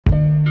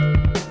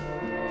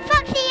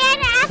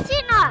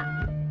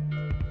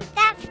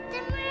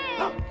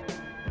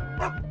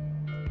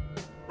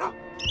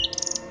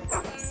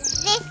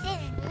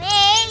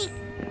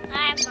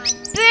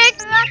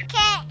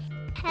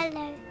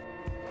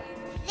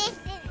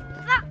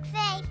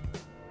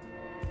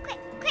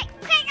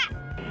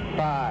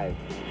5,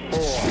 4,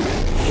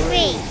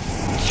 3,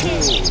 2,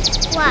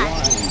 1.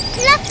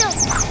 Lift off.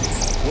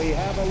 We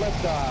have a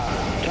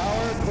liftoff.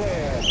 Tower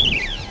clear.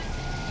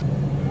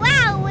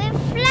 Wow, we're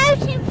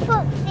floating,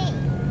 Foxy.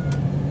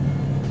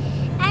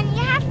 And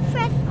you have to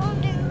press on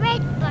the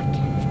red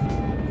button.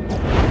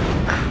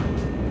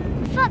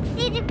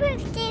 Foxy, the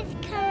boost is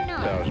coming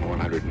on.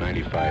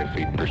 1,195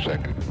 feet per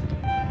second.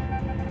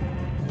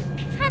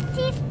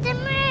 Foxy, it's the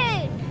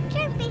moon.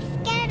 Don't be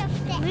scared of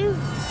the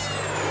moon.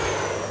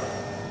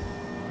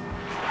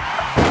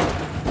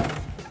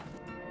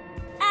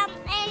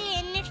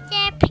 Alien, is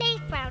there a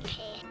playground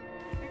here?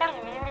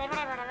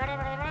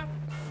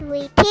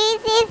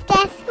 Sweeties, is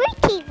there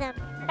sweeties?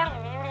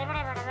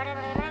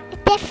 Is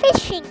there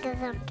fish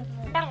fingers on the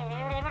moon?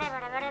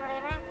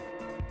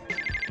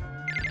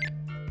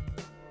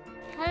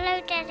 Hello,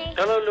 Daddy.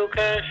 Hello,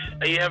 Lukas.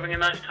 Are you having a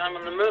nice time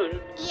on the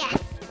moon? Yes.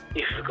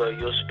 You forgot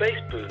your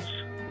space boots.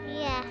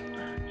 Yeah.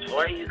 So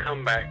why don't you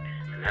come back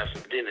and have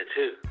some dinner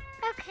too?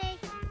 Okay.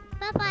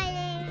 Bye-bye,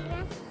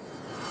 Lilian.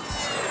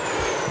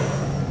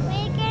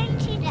 We're going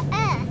to the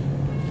Earth.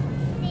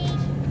 See,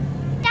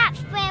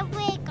 that's where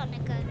we're gonna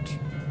go to.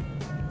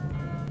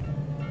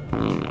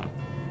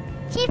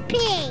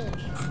 Chippies.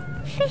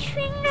 Fish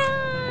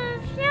fingers.